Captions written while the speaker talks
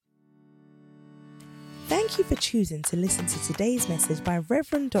Thank you for choosing to listen to today's message by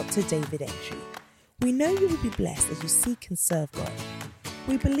Reverend Dr. David Entry. We know you will be blessed as you seek and serve God.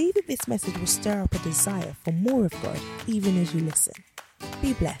 We believe that this message will stir up a desire for more of God even as you listen.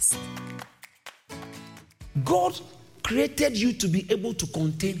 Be blessed. God created you to be able to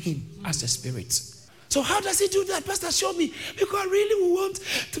contain him as a spirit. So how does he do that? Pastor, show me. Because I really want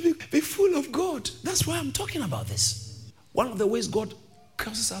to be full of God. That's why I'm talking about this. One of the ways God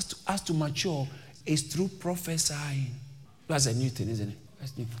causes us to mature is through prophesying. That's a new thing, isn't it?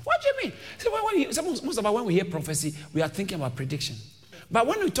 That's new. What do you mean? So most of us, when we hear prophecy, we are thinking about prediction. But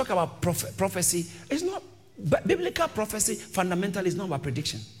when we talk about prophecy, it's not, biblical prophecy fundamentally is not about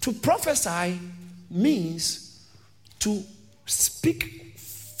prediction. To prophesy means to speak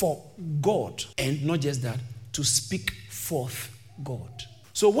for God, and not just that, to speak forth God.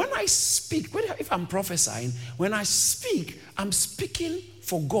 So when I speak, if I'm prophesying, when I speak, I'm speaking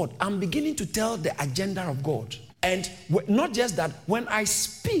for God. I'm beginning to tell the agenda of God. And not just that, when I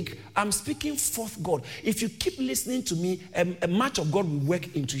speak, I'm speaking forth God. If you keep listening to me, a much of God will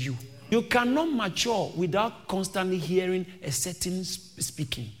work into you. You cannot mature without constantly hearing a certain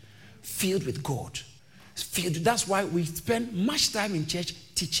speaking filled with God. That's why we spend much time in church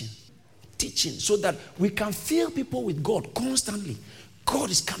teaching, so that we can fill people with God constantly.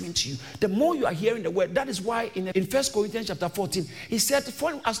 God is coming to you. The more you are hearing the word, that is why in 1 Corinthians chapter 14, he said,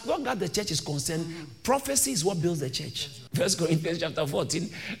 for as long as the church is concerned, prophecy is what builds the church. 1 Corinthians chapter 14,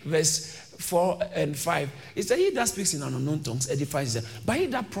 verse 4 and 5. He said, he that speaks in an unknown tongues edifies them, but he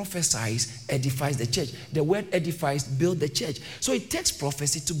that prophesies edifies the church. The word edifies build the church. So it takes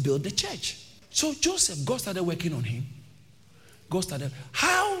prophecy to build the church. So Joseph, God started working on him.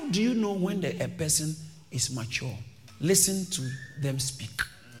 How do you know when a person is mature? Listen to them speak.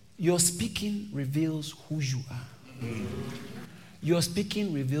 Your speaking reveals who you are. Your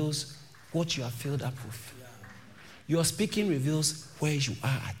speaking reveals what you are filled up with. Your speaking reveals where you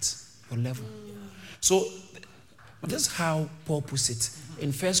are at, your level. So this is how Paul puts it.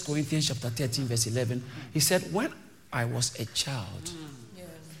 In 1 Corinthians chapter 13, verse 11, he said, when I was a child.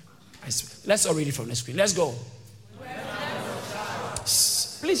 Let's all read it from the screen. Let's go.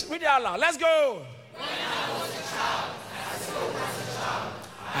 Please read it out loud. Let's go. When I was a child, I spoke as a child.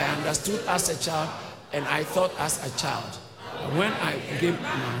 I understood as a child, and I thought as a child. But when I became a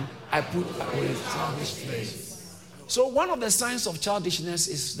man, I put away childish ways. So one of the signs of childishness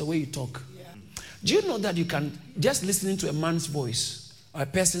is the way you talk. Do you know that you can, just listening to a man's voice or a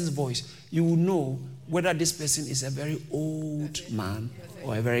person's voice, you will know whether this person is a very old man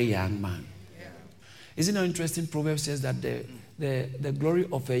or a very young man? Isn't it interesting? Proverbs says that the glory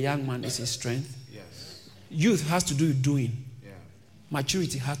of a young man is his strength. Yes. Youth has to do with doing. Yeah.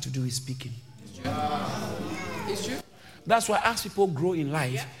 Maturity has to do with speaking. It's true. That's why as people grow in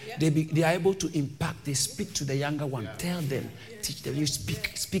life, they are able to impact. They speak to the younger one, tell them, teach them. You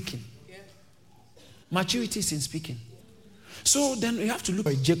speaking. Maturity is in speaking. So then you have to look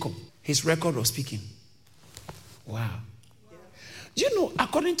at Jacob, his record of speaking. Wow. Do you know,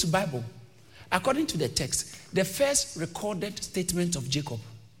 according to Bible, according to the text, the first recorded statement of Jacob,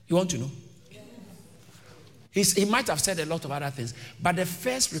 you want to know? He might have said a lot of other things, but the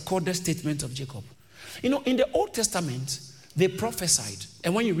first recorded statement of Jacob. You know, in the Old Testament, they prophesied.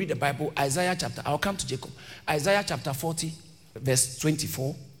 And when you read the Bible, Isaiah chapter, I'll come to Jacob. Isaiah chapter 40, verse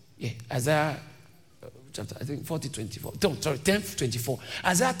 24. Yeah, Isaiah chapter, I think 40, 24. No, sorry, 10, 24.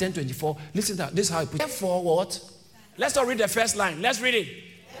 Isaiah 10, 24. Listen to this is how it puts it. Therefore, what? Let's not read the first line. Let's read it.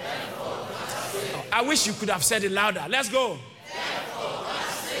 I wish you could have said it louder. Let's go.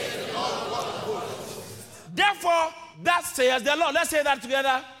 Therefore, that says the Lord. Let's say that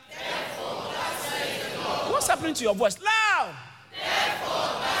together. Therefore, that says the Lord. What's happening to your voice? Loud.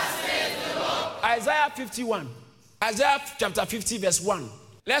 Therefore, that says the Lord. Isaiah 51. Isaiah chapter 50, verse 1.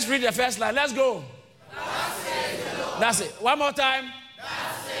 Let's read the first line. Let's go. That says the Lord. That's it. One more time.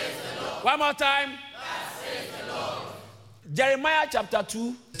 That says the Lord. One more time. That says the Lord. Jeremiah chapter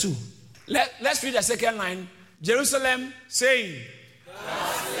 2. Let's read the second line. Jerusalem saying.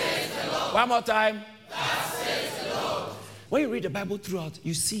 Thus says the Lord. One more time. Thus says the Lord. When you read the Bible throughout,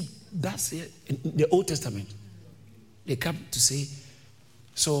 you see that's it. In the Old Testament, they come to say,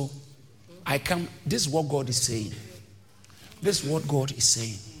 so I come, this is what God is saying. This is what God is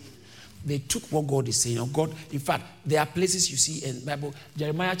saying. They took what God is saying. Or God, in fact, there are places you see in the Bible,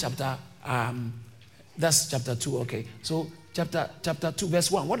 Jeremiah chapter, that's chapter 2, okay. So chapter 2,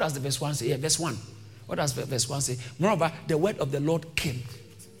 verse 1. What does the verse 1 say? Yeah, verse 1. What does verse 1 say? Moreover, the word of the Lord came.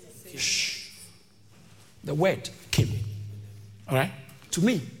 Shh. The word came. All right? To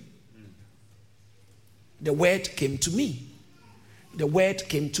me. The word came to me. The word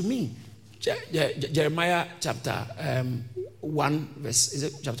came to me. Jeremiah chapter 1 verse, is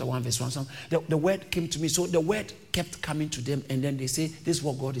it chapter 1 verse 1? The word came to me. So the word kept coming to them, and then they say, this is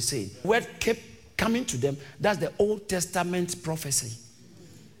what God is saying. The word kept coming to them. That's the Old Testament prophecy.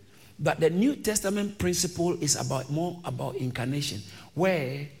 But the New Testament principle is more about incarnation,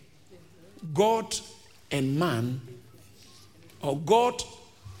 where God and man, or God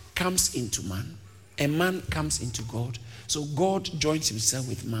comes into man, and man comes into God. So God joins himself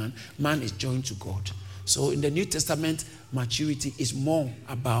with man. Man is joined to God. So in the New Testament, maturity is more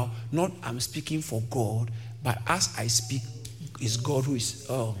about, not I'm speaking for God, but as I speak, is God who is.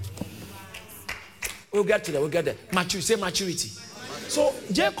 Oh, we'll get to that. Maturity. Say maturity. So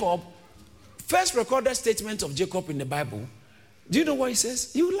Jacob, first recorded statement of Jacob in the Bible. Do you know what he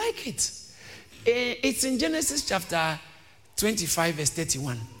says? You like it. It's in Genesis chapter 25 verse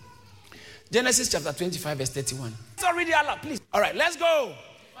 31. Genesis chapter 25 verse 31. Let's read it out loud, please. All right, let's go.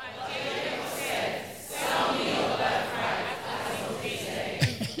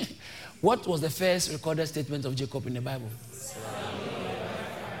 What was the first recorded statement of Jacob in the Bible?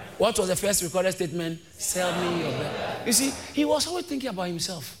 What was the first recorded statement? Sell me your birthright. You see, he was always thinking about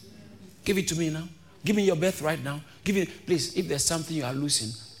himself. Give it to me now. Give me your birthright now. Give it, please. If there's something you are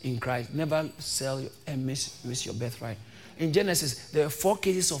losing in Christ, never sell and miss your birthright. In Genesis, there were 4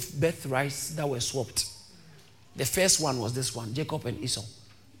 cases of birthrights that were swapped. The first one was this one, Jacob and Esau.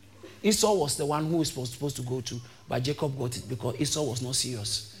 Esau was the one who was supposed to go to, but Jacob got it because Esau was not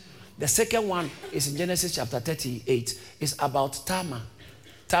serious. The second one is in Genesis chapter 38. It's about Tamar.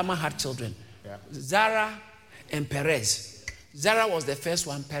 Tamar had children. Yeah. Zara and Perez. Zara was the first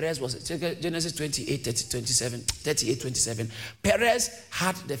one. Perez was Genesis 38:27. Perez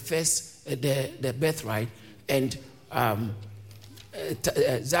had the first, the birthright, and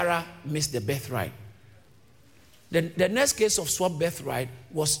Zara missed the birthright. The next case of swap birthright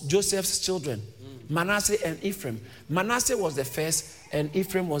was Joseph's children, Manasseh and Ephraim. Manasseh was the first and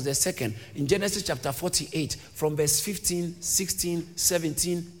Ephraim was the second. In Genesis chapter 48, from verse 15, 16,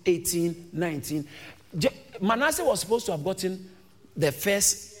 17, 18, 19. Manasseh was supposed to have gotten the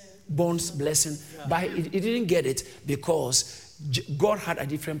firstborn's blessing, but he didn't get it because God had a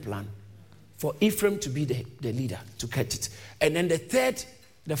different plan for Ephraim to be the leader, to get it. And then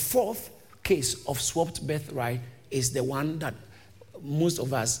the fourth case of swapped birthright is the one that most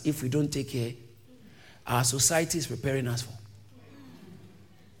of us, if we don't take care, our society is preparing us for.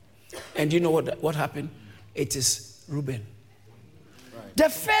 And you know what happened? It is Reuben. Right. The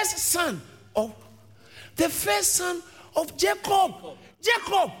first son of Jacob.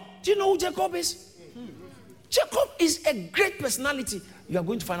 Jacob. Do you know who Jacob is? Jacob is a great personality. You are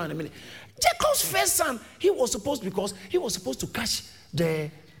going to find out in a minute. Jacob's first son, he was supposed to catch the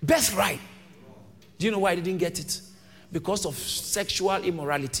birthright. Do you know why he didn't get it? Because of sexual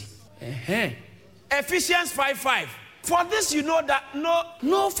immorality. Ephesians 5:5. For this you know that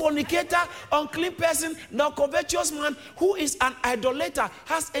no fornicator, unclean person, nor covetous man who is an idolater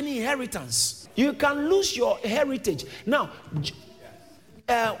has any inheritance. You can lose your heritage. Now,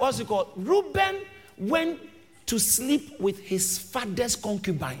 what's it called? Reuben went to sleep with his father's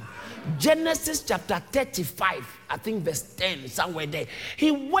concubine. Genesis chapter 35, I think verse 10, somewhere there.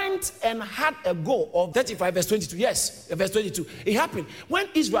 He went and had a go of 35 verse 22. Yes, verse 22. It happened when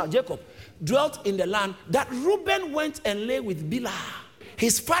Israel, Jacob, dwelt in the land that Reuben went and lay with Bilhah,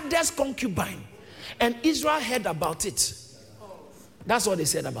 his father's concubine. And Israel heard about it. That's what they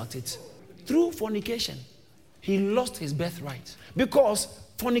said about it. Through fornication, he lost his birthright. Because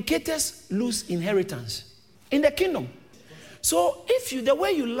fornicators lose inheritance in the kingdom. So if the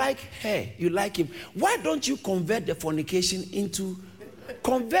way you like her, you like him, why don't you convert the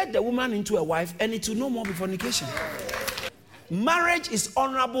woman into a wife, and it will no more be fornication? Marriage is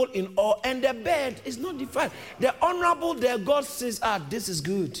honorable in all, and the bed is not defiled. The honorable, God says, this is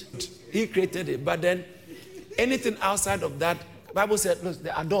good. He created it. But then anything outside of that, the Bible said, look,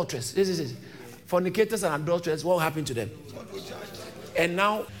 the adulteress, this is it. Fornicators and adulterers, what happened to them? And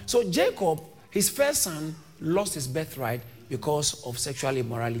now, so Jacob, his first son, lost his birthright because of sexual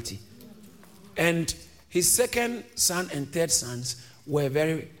immorality. And his second son and third sons were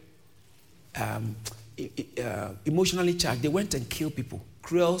very emotionally charged. They went and killed people,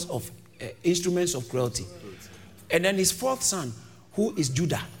 instruments of cruelty. And then his fourth son, who is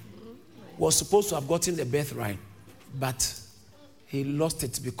Judah, was supposed to have gotten the birthright, but he lost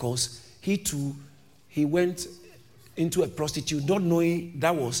it because he went into a prostitute, not knowing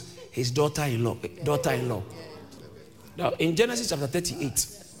that was his daughter-in-law. Now, in Genesis chapter 38,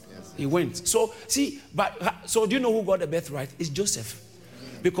 he went. So do you know who got the birthright? It's Joseph.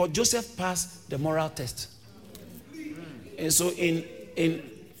 Because Joseph passed the moral test. And so in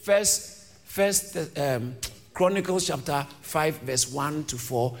First Chronicles chapter 5, verse 1 to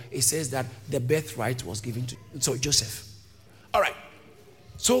 4, it says that the birthright was given to Joseph. All right.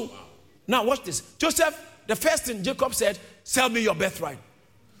 So now watch this. Joseph, the first thing Jacob said, sell me your birthright.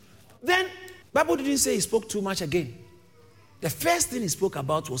 Then Bible didn't say he spoke too much again. The first thing he spoke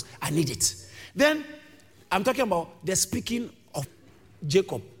about was, I need it. Then I'm talking about the speaking of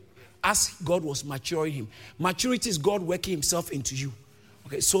Jacob as God was maturing him. Maturity is God working himself into you.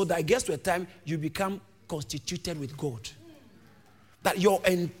 Okay, so that I guess to a time you become constituted with God. That your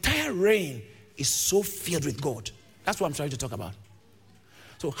entire reign is so filled with God. That's what I'm trying to talk about.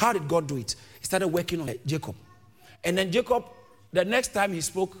 So how did God do it? He started working on Jacob. And then Jacob, the next time he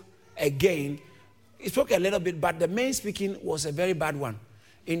spoke again, he spoke a little bit, but the main speaking was a very bad one.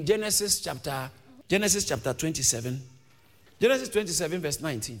 In Genesis chapter 27, Genesis 27, verse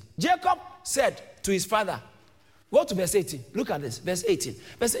 19. Jacob said to his father, go to verse 18. Look at this, verse 18.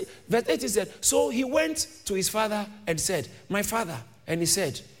 Verse 18 said, so he went to his father and said, my father. And he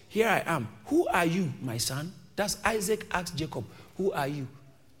said, here I am. Who are you, my son? That's Isaac asked Jacob, who are you?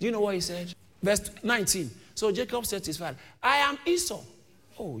 Do you know what he said? Verse 19. So Jacob said to his father, I am Esau.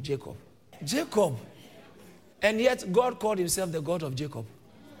 Oh, Jacob. And yet God called himself the God of Jacob.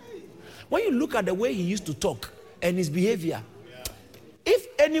 When you look at the way he used to talk and his behavior, if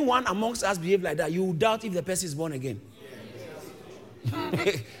anyone amongst us behave like that, you will doubt if the person is born again.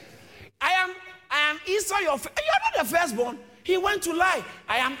 I am Esau, you're not the firstborn. He went to lie.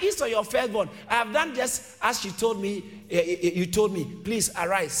 I am Esau, your firstborn. I have done just as you told me. You told me, please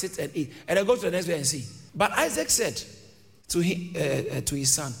arise, sit and eat. And I go to the next way and see. But Isaac said to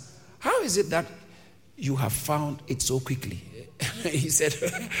his son, how is it that you have found it so quickly? He said,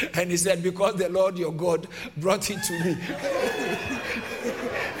 because the Lord your God brought it to me.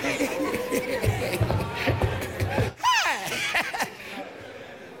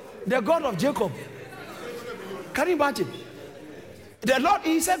 The God of Jacob. Can you imagine? The Lord,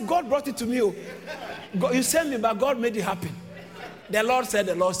 he said, God brought it to me. God, you sent me, but God made it happen. The Lord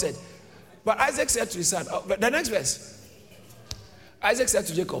said. But Isaac said to his son, the next verse. Isaac said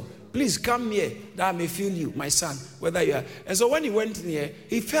to Jacob, please come here that I may feel you, my son, whether you are. And so when he went near,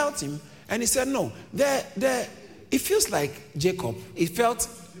 he felt him and he said, no, it feels like Jacob.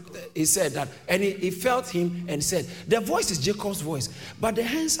 He said that, and he felt him and said, the voice is Jacob's voice, but the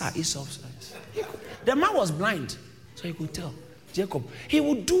hands are Esau's hands. The man was blind, so he could tell. Jacob, he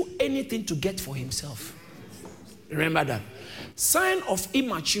would do anything to get for himself. Remember that. Sign of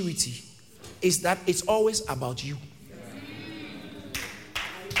immaturity is that it's always about you.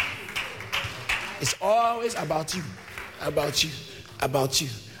 It's always about you, about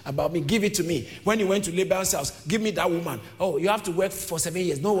me. Give it to me. When you went to Laban's house, give me that woman. Oh, you have to work for 7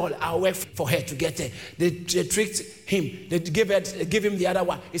 years. No, I'll work for her to get her. They tricked him. They give him the other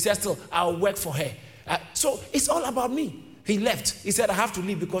one. He said, still, I'll work for her. So it's all about me. He left. He said, I have to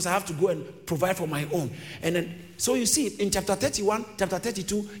leave because I have to go and provide for my own. And then, so you see, in chapter 31, chapter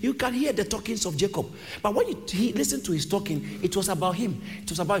 32, you can hear the talkings of Jacob. But when he listened to his talking, it was about him. It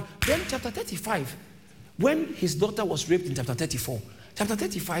was about him. Then chapter 35, when his daughter was raped in chapter 34, chapter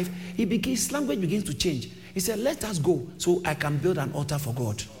 35, his language begins to change. He said, let us go so I can build an altar for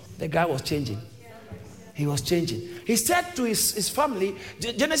God. The guy was changing. He was changing. He said to his family,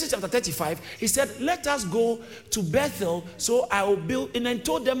 Genesis chapter 35, he said, let us go to Bethel so I will build, and then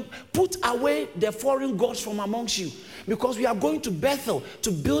told them, put away the foreign gods from amongst you, because we are going to Bethel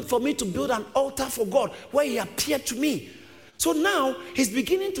to build an altar for God where he appeared to me. So now he's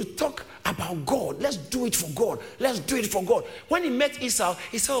beginning to talk about God. Let's do it for God. Let's do it for God. When he met Esau,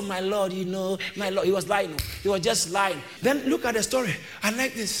 he said, oh, my Lord, my Lord. He was lying. He was just lying. Then look at the story. I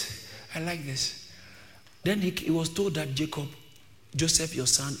like this. Then he was told that Joseph, your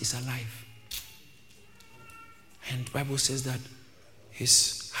son, is alive. And the Bible says that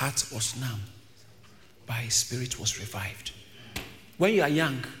his heart was numb, but his spirit was revived. When you are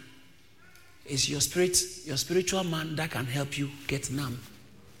young, it's your spiritual man that can help you get numb.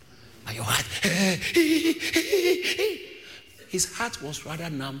 But your heart, his heart was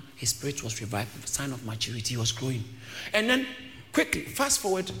rather numb, his spirit was revived, sign of maturity, he was growing. And then quickly, fast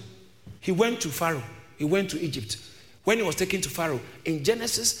forward, he went to Pharaoh. He went to Egypt. When he was taken to Pharaoh, in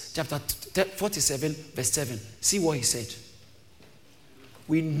Genesis chapter 47, verse 7, see what he said.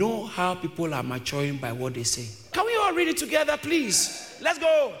 We know how people are maturing by what they say. Can we all read it together, please? Let's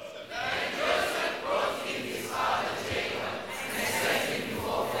go. And Joseph brought in his father Jacob and set him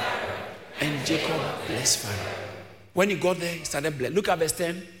before Pharaoh. And Jacob blessed Pharaoh. When he got there, he started blessing. Look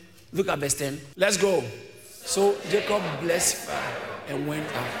at verse 10. Let's go. So Jacob blessed Pharaoh and went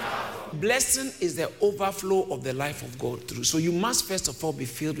out. Blessing is the overflow of the life of God through. So you must first of all be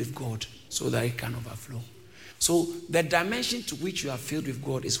filled with God so that it can overflow. So the dimension to which you are filled with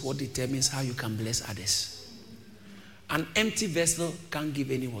God is what determines how you can bless others. An empty vessel can't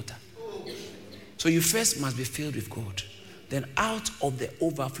give any water. So you first must be filled with God. Then out of the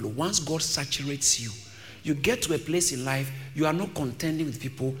overflow, once God saturates you, you get to a place in life, you are not contending with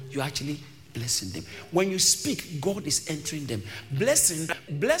people, you're actually blessing them. When you speak, God is entering them. Blessing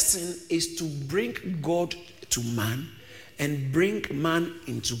is to bring God to man and bring man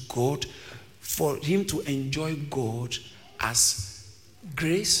into God for him to enjoy God as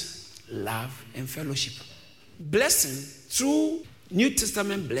grace, love, and fellowship. Blessing, through New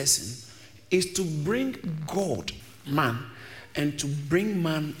Testament blessing, is to bring God, man, and to bring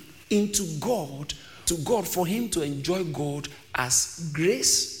man into God, to God, for him to enjoy God as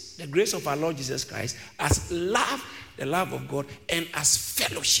grace, the grace of our Lord Jesus Christ, as love, the love of God, and as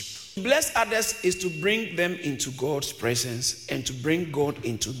fellowship. Bless others is to bring them into God's presence and to bring God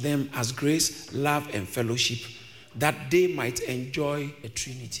into them as grace, love, and fellowship, that they might enjoy the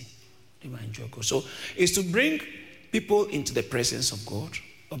Trinity. They might enjoy God. So it's to bring people into the presence of God,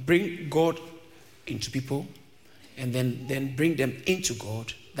 or bring God into people, and then bring them into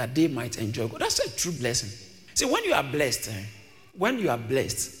God, that they might enjoy God. That's a true blessing. See, when you are blessed,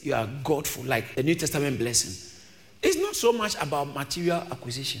 you are Godful, like the New Testament blessing. It's not so much about material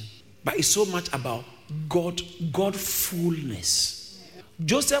acquisition, but it's so much about Godfulness.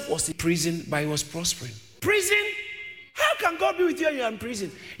 Joseph was in prison, but he was prospering. Prison? How can God be with you when you are in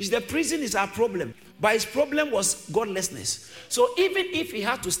prison? The prison is our problem. But his problem was godlessness. So even if he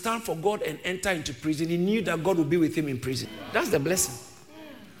had to stand for God and enter into prison, he knew that God would be with him in prison. That's the blessing.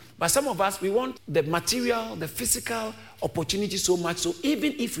 But some of us, we want the material, the physical opportunity so much. So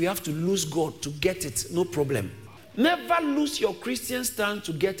even if we have to lose God to get it, no problem. Never lose your Christian stand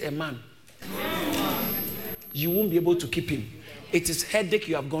to get a man. You won't be able to keep him. It is headache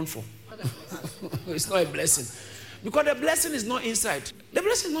you have gone for. It's not a blessing. Because the blessing is not inside. The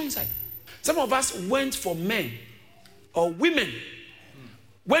blessing is not inside. Some of us went for men or women,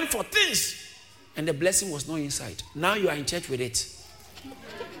 went for things, and the blessing was not inside. Now you are in church with it.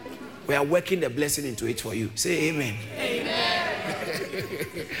 We are working the blessing into it for you. Say amen. Amen.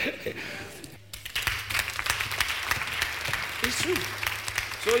 It's true.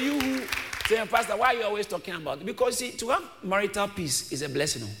 So you who say, Pastor, why are you always talking about it? Because see, to have marital peace is a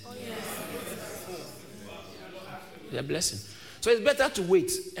blessing. Oh, yes. It's a blessing. So it's better to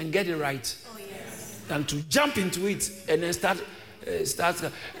wait and get it right than to jump into it and then start.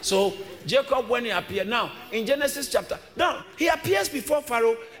 So Jacob, when he appeared, now in Genesis chapter, now he appears before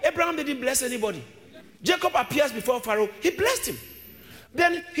Pharaoh. Abraham didn't bless anybody. Jacob appears before Pharaoh. He blessed him.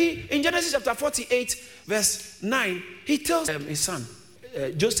 Then he, in Genesis chapter 48, verse 9, he tells his son,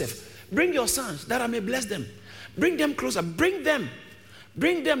 Joseph, bring your sons that I may bless them. Bring them closer. Bring them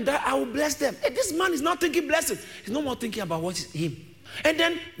that I will bless them. Hey, this man is not thinking blessing. He's no more thinking about what is him. And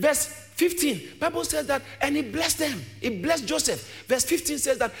then verse 15, Bible says that, and he blessed them. He blessed Joseph. Verse 15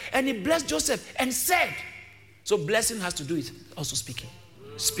 says that, and he blessed Joseph and said. So blessing has to do with also speaking.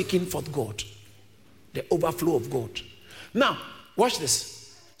 Speaking for God. The overflow of God. Now, watch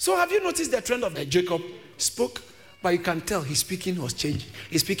this. So have you noticed the trend of Jacob spoke, but you can tell his speaking was changing.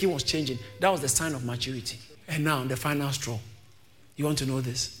 His speaking was changing. That was the sign of maturity. And now the final straw. You want to know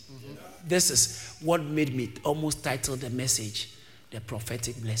this? Mm-hmm. This is what made me almost title the message, the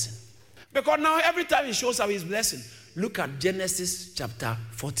prophetic blessing. Because now every time he shows up his blessing, look at Genesis chapter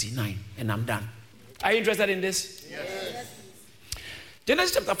 49, and I'm done. Are you interested in this? Yes.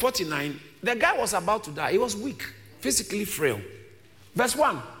 Genesis chapter 49, the guy was about to die. He was weak, physically frail. Verse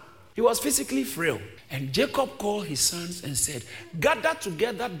 1, he was physically frail. And Jacob called his sons and said, gather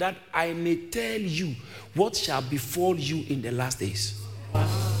together that I may tell you what shall befall you in the last days.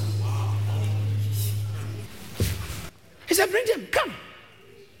 He said, bring them, come.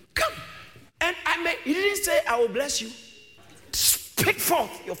 And he didn't say, I will bless you. Speak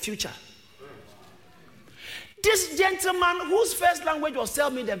forth your future. This gentleman whose first language was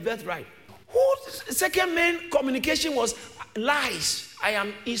sell me the birthright, whose second main communication was lies. I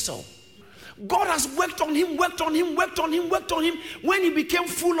am Esau. God has worked on him. When he became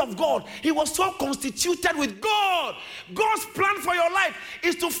full of God, he was so constituted with God. God's plan for your life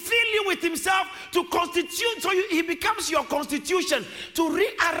is to fill you with himself, to constitute, so he becomes your constitution, to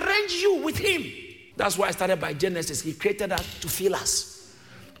rearrange you with him. That's why I started by Genesis. He created us to fill us.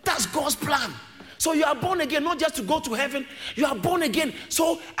 That's God's plan. So you are born again, not just to go to heaven. You are born again.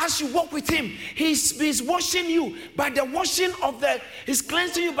 So as you walk with him, he's washing you by the washing of he's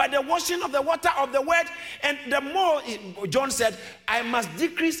cleansing you by the washing of the water of the word. And the more, John said, I must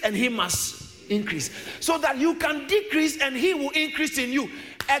decrease and he must increase. So that you can decrease and he will increase in you.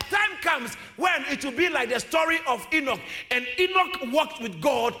 A time comes when it will be like the story of Enoch. And Enoch walked with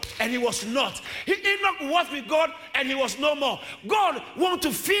God and he was not. Enoch walked with God and he was no more. God wants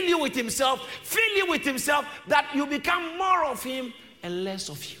to fill you with himself, that you become more of him and less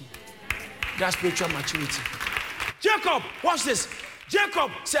of you. That's spiritual maturity. Jacob, watch this.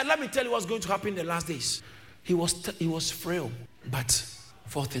 Jacob said, let me tell you what's going to happen in the last days. He was frail, but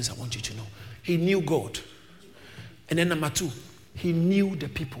 4 things I want you to know. He knew God. And then number 2, he knew the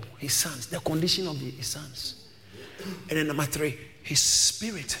people, his sons, the condition of his sons. And then number 3, his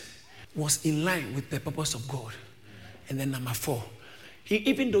spirit was in line with the purpose of God. And then number 4,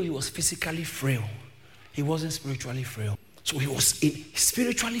 even though he was physically frail, he wasn't spiritually frail. So he was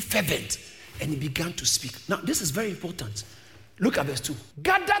spiritually fervent and he began to speak. Now, this is very important. Look at verse 2.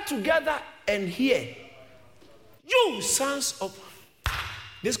 Gather together and hear, you sons of...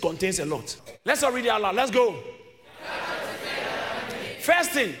 This contains a lot. Let's all read it out loud. Let's go.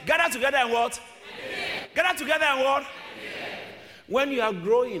 First thing, gather together and what? Amen. Gather together and what? Amen. When you are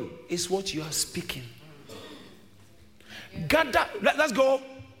growing, is what you are speaking. Gather, let's go.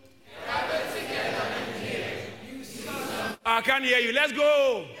 Gather together and hear. I can't hear you. Let's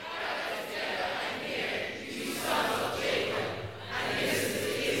go. Gather together and hear. You sons of Jacob, and listen to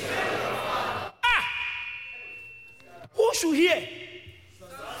Israel your father. Who should hear?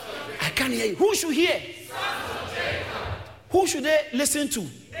 I can't hear you. Who should hear? Who should they listen to?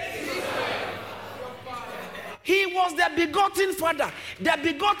 He was the begotten father. The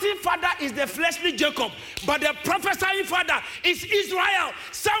begotten father is the fleshly Jacob, but the prophesying father is Israel.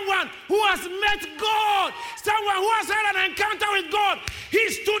 Someone who has met God, someone who has had an encounter with God. He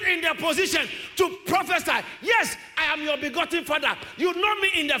stood in the position to prophesy. Yes, I am your begotten father. You know me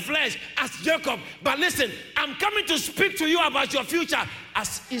in the flesh as Jacob, but listen, I'm coming to speak to you about your future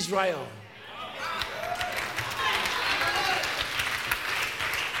as Israel.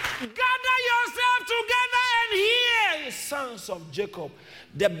 Gather yourself together and hear, sons of Jacob.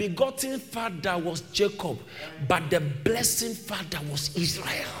 The begotten father was Jacob, but the blessing father was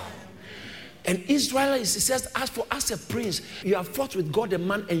Israel. And Israel, it says, as a prince, you have fought with God, a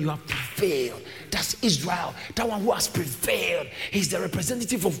man, and you have prevailed. That's Israel, that one who has prevailed. He's the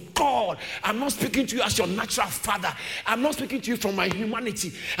representative of God. I'm not speaking to you as your natural father. I'm not speaking to you from my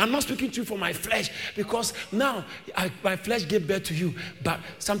humanity. I'm not speaking to you from my flesh, because now my flesh gave birth to you, but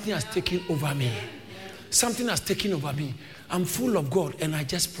something has taken over me. Something has taken over me. I'm full of God, and I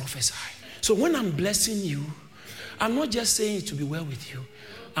just prophesy. So when I'm blessing you, I'm not just saying it to be well with you.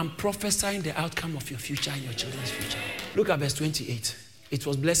 I'm prophesying the outcome of your future and your children's future. Look at verse 28. It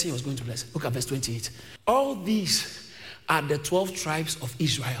was blessing, he was going to bless. Look at verse 28. All these are the 12 tribes of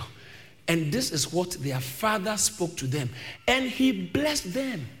Israel. And this is what their father spoke to them. And he blessed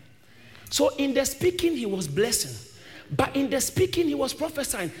them. So in the speaking, he was blessing. But in the speaking, he was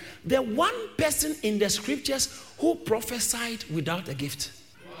prophesying. The one person in the scriptures who prophesied without a gift.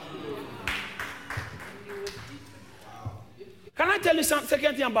 Can I tell you some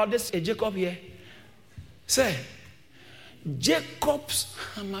second thing about this Jacob here? Say, Jacob's,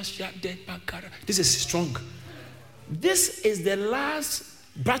 this is strong. This is the last,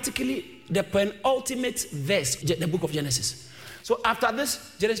 practically the penultimate verse, the book of Genesis. So after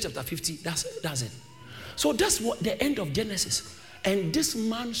this, Genesis chapter 50, that's it. So that's what the end of Genesis. And this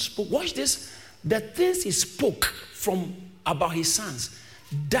man spoke, watch this, the things he spoke about his sons,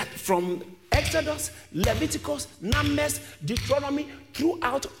 that from Exodus, Leviticus, Numbers, Deuteronomy,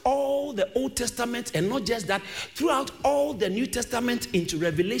 throughout all the Old Testament, and not just that, throughout all the New Testament into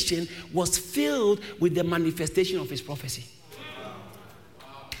Revelation, was filled with the manifestation of his prophecy.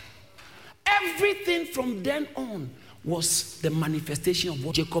 Everything from then on was the manifestation of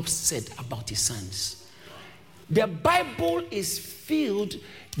what Jacob said about his sons. The Bible is filled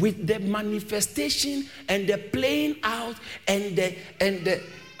with the manifestation and the playing out and the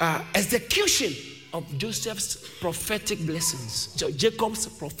execution of Joseph's prophetic blessings, Jacob's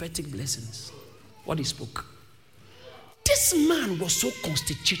prophetic blessings, what he spoke. This man was so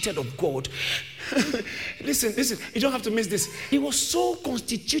constituted of God. Listen, you don't have to miss this. He was so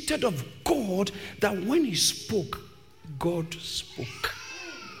constituted of God that when he spoke, God spoke.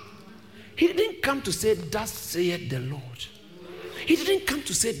 He didn't come to say, thus saith the Lord. He didn't come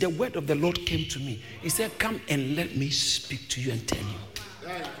to say, the word of the Lord came to me. He said, come and let me speak to you and tell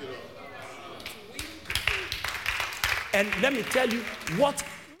you. And let me tell you what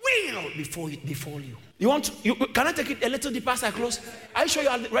we will before you. Can I take it a little deeper as I close? Are you sure you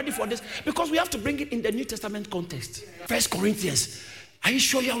are ready for this? Because we have to bring it in the New Testament context. 1 Corinthians. Are you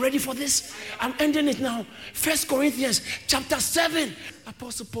sure you are ready for this? I'm ending it now. 1 Corinthians chapter 7.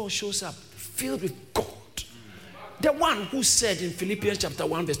 Apostle Paul shows up filled with God. The one who said in Philippians chapter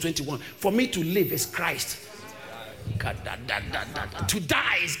 1 verse 21, for me to live is Christ. To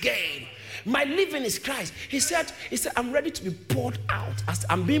die is gain. My living is Christ. He said, I'm ready to be poured out.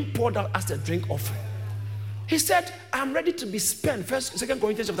 I'm being poured out as a drink offering. He said, I'm ready to be spent. 2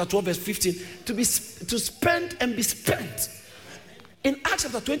 Corinthians chapter 12 verse 15, to spend and be spent. In Acts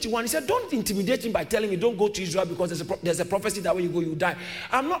chapter 21, he said, don't intimidate me by telling me don't go to Israel because there's a prophecy that when you go, you die.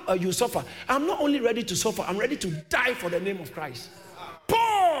 You suffer. I'm not only ready to suffer, I'm ready to die for the name of Christ.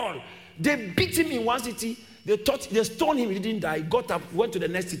 Paul, they beat him in one city. They stoned him, he didn't die. He got up, went to the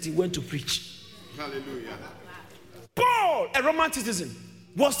next city, went to preach. Hallelujah. Paul, a Roman citizen,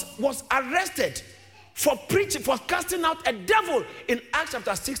 was arrested for preaching, for casting out a devil in Acts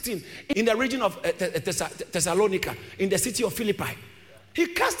chapter 16 in the region of Thessalonica, in the city of Philippi. He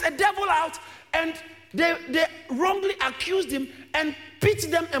cast a devil out and they wrongly accused him and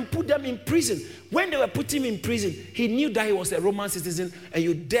beat them and put them in prison. When they were putting him in prison, he knew that he was a Roman citizen and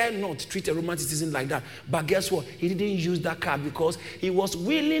you dare not treat a Roman citizen like that. But guess what? He didn't use that card because he was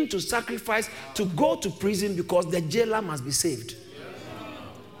willing to sacrifice to go to prison because the jailer must be saved.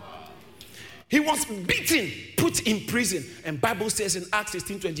 He was beaten, put in prison. And Bible says in Acts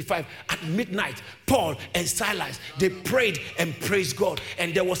 16:25, at midnight, Paul and Silas, they prayed and praised God.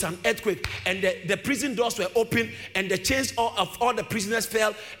 And there was an earthquake. And the prison doors were open. And the chains of all the prisoners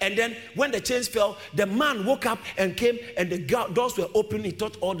fell. And then when the chains fell, the man woke up and came. And the doors were open. He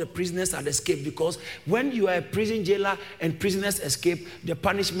thought all the prisoners had escaped. Because when you are a prison jailer and prisoners escape, the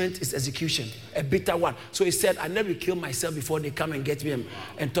punishment is execution. A bitter one. So he said, I never kill myself before they come and get me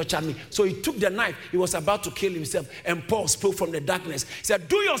and torture me. So he took the knife. He was about to kill himself. And Paul spoke from the darkness. He said,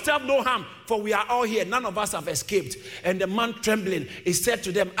 do yourself no harm, for we are all here. None of us have escaped. And the man trembling, he said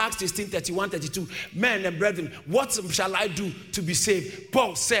to them, Acts 16:31-32, men and brethren, what shall I do to be saved?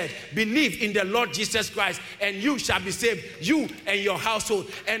 Paul said, believe in the Lord Jesus Christ, and you shall be saved, you and your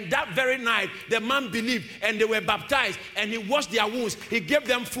household. And that very night, the man believed, and they were baptized, and he washed their wounds. He gave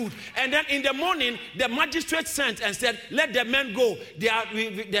them food. And then in the morning, the magistrate sent and said, let the men go.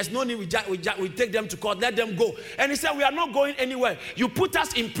 There's no need, we take them to court, let them go. And he said, we are not going anywhere. You put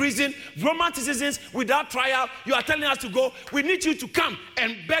us in prison, Roman citizens, without trial. You are telling us to go. We need you to come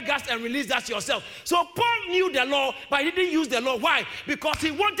and beg us and release us yourself. So Paul knew the law, but he didn't use the law. Why? Because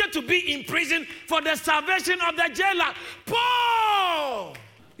he wanted to be in prison for the salvation of the jailer. Paul,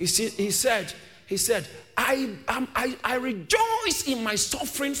 he said, I rejoice in my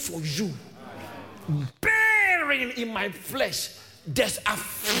suffering for you, bearing in my flesh the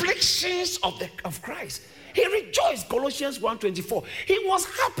afflictions of Christ. He rejoiced. Colossians 1:24. He was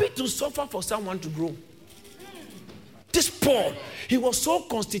happy to suffer for someone to grow. This Paul, he was so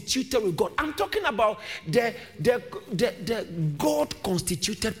constituted with God. I'm talking about the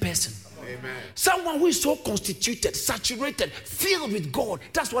God-constituted person. Amen. Someone who is so constituted, saturated, filled with God.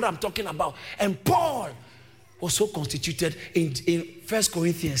 That's what I'm talking about. And Paul was so constituted in 1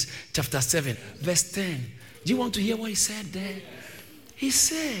 Corinthians chapter 7, verse 10. Do you want to hear what he said there? He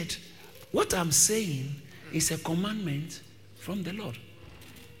said, what I'm saying is a commandment from the Lord.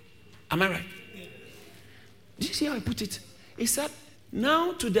 Am I right? Did you see how he put it? He said,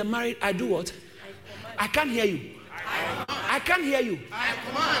 now to the married, I do what? I can't hear you. I can't hear you. I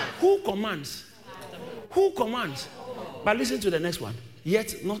command. Who commands? Who commands? But listen to the next one.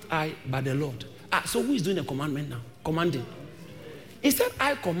 Yet not I, but the Lord. So who is doing the commandment now? Commanding. He said,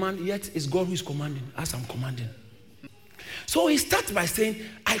 I command, yet it's God who is commanding as I'm commanding. So he starts by saying,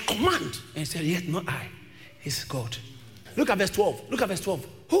 I command. And he said, yet not I. It's God. Look at verse 12. Look at verse 12.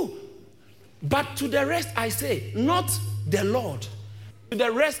 Who? But to the rest I say, not the Lord. To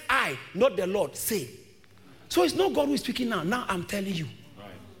the rest I, not the Lord, say. So it's not God who is speaking now. Now I'm telling you.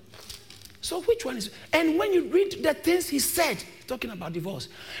 Right. So which one is? And when you read the things he said, talking about divorce,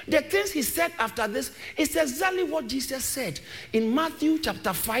 the things he said after this, it's exactly what Jesus said in Matthew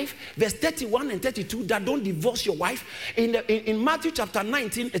chapter 5, verse 31 and 32, that don't divorce your wife. In Matthew chapter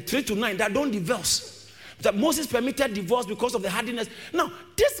 19, 3-9, that don't divorce. That Moses permitted divorce because of the hardiness. Now,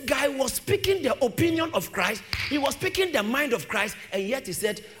 this guy was speaking the opinion of Christ. He was speaking the mind of Christ. And yet he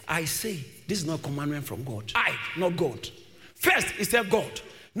said, I say, this is not a commandment from God. I, not God. First, he said God.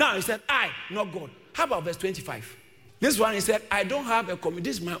 Now he said, I, not God. How about verse 25? This one, he said, I don't have a commandment.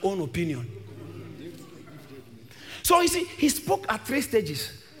 This is my own opinion. So you see, he spoke at 3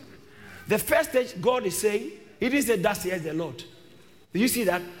 stages. The first stage, God is saying, he didn't say, thus says the Lord. Do you see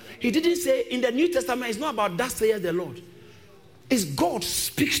that? He didn't say in the New Testament, it's not about that saith the Lord. It's God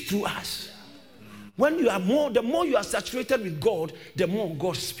speaks through us. When you are the more you are saturated with God, the more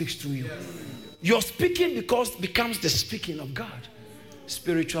God speaks through you. Your speaking becomes the speaking of God.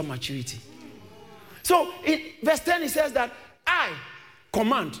 Spiritual maturity. So in verse 10 it says that I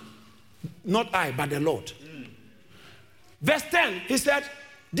command, not I, but the Lord. Verse 10, he said,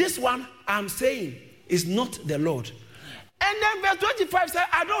 this one I'm saying is not the Lord. And then verse 25 said,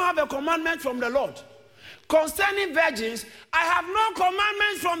 I don't have a commandment from the Lord. Concerning virgins, I have no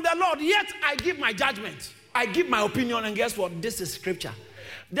commandment from the Lord, yet I give my judgment. I give my opinion, and guess what? This is scripture.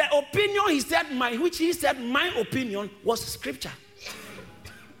 The opinion which he said my opinion was scripture.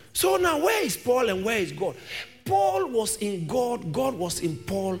 So now where is Paul and where is God? Paul was in God, God was in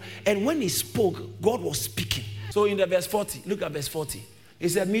Paul, and when he spoke, God was speaking. So in the verse 40, look at verse 40. He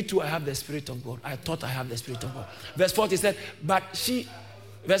said, me too, I have the Spirit of God. I thought I have the Spirit of God. Verse 40 said, but she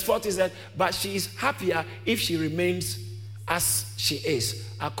is happier if she remains as she is,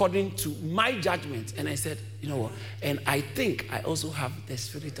 according to my judgment. And I said, you know what? And I think I also have the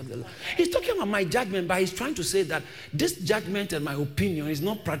Spirit of the Lord. He's talking about my judgment, but he's trying to say that this judgment and my opinion is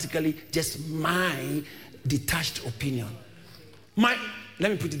not practically just my detached opinion.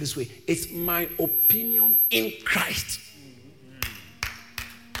 Let me put it this way. It's my opinion in Christ.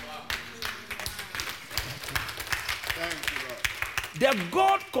 The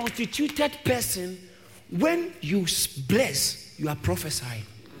God-constituted person, when you bless, you are prophesying.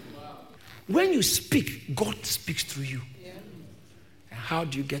 When you speak, God speaks through you. And how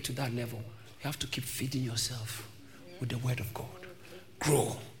do you get to that level? You have to keep feeding yourself with the word of God.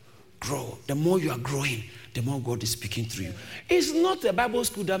 Grow. The more you are growing, the more God is speaking through you. It's not a Bible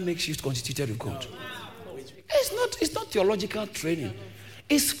school that makes you constituted with God. It's not theological training.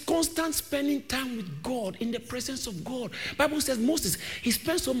 It's constant spending time with God, in the presence of God. Bible says Moses, he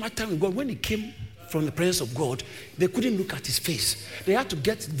spent so much time with God. When he came from the presence of God, they couldn't look at his face. They had to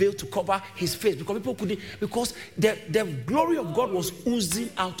get veil to cover his face because people couldn't, because the glory of God was oozing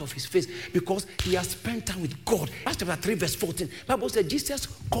out of his face because he has spent time with God. Acts chapter 3 verse 14, Bible says Jesus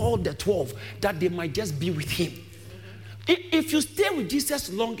called the 12 that they might just be with him. If you stay with Jesus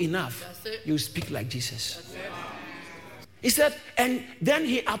long enough, you speak like Jesus. He said, and then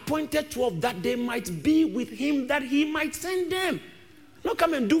he appointed 12 that they might be with him, that he might send them. Not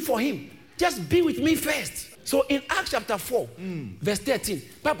come and do for him. Just be with me first. So in Acts chapter 4, verse 13,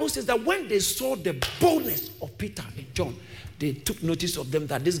 Bible says that when they saw the boldness of Peter and John, they took notice of them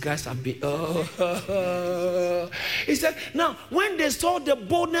that these guys have been... He said, now, when they saw the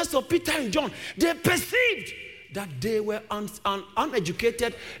boldness of Peter and John, they perceived that they were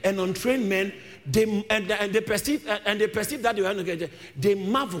uneducated and untrained men. They perceived that they were uneducated. They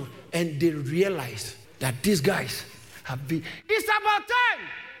marveled and they realized that these guys have been... It's about time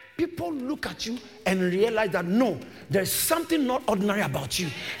people look at you and realize that no, there's something not ordinary about you.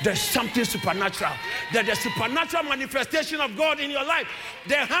 There's something supernatural. There's a supernatural manifestation of God in your life.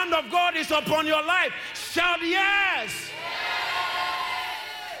 The hand of God is upon your life. Shout yes!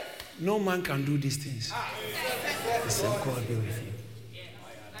 No man can do these things. Except God be with you.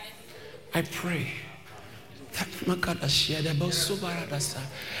 I pray that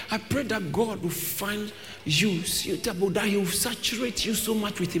I pray that God will find you suitable, that He will saturate you so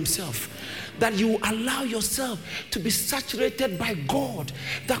much with Himself, that you will allow yourself to be saturated by God,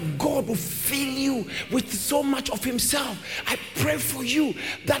 that God will fill you with so much of Himself. I pray for you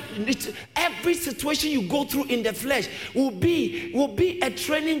that every situation you go through in the flesh will be a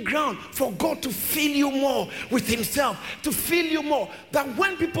training ground for God to fill you more with Himself, to fill you more, that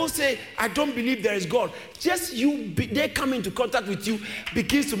when people say, I don't believe there is God, just they come into contact with you,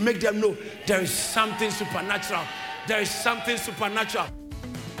 begins to make them know there is something supernatural. There is something supernatural.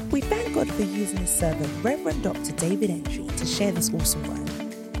 We thank God for using His servant, Reverend Dr. David Entry, to share this awesome word.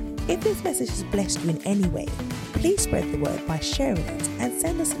 If this message has blessed you in any way, please spread the word by sharing it and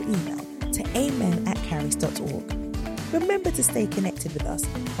send us an email to amen@caris.org. Remember to stay connected with us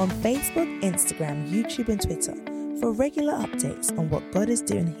on Facebook, Instagram, YouTube and Twitter for regular updates on what God is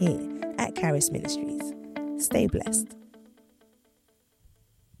doing here at Caris Ministries. Stay blessed.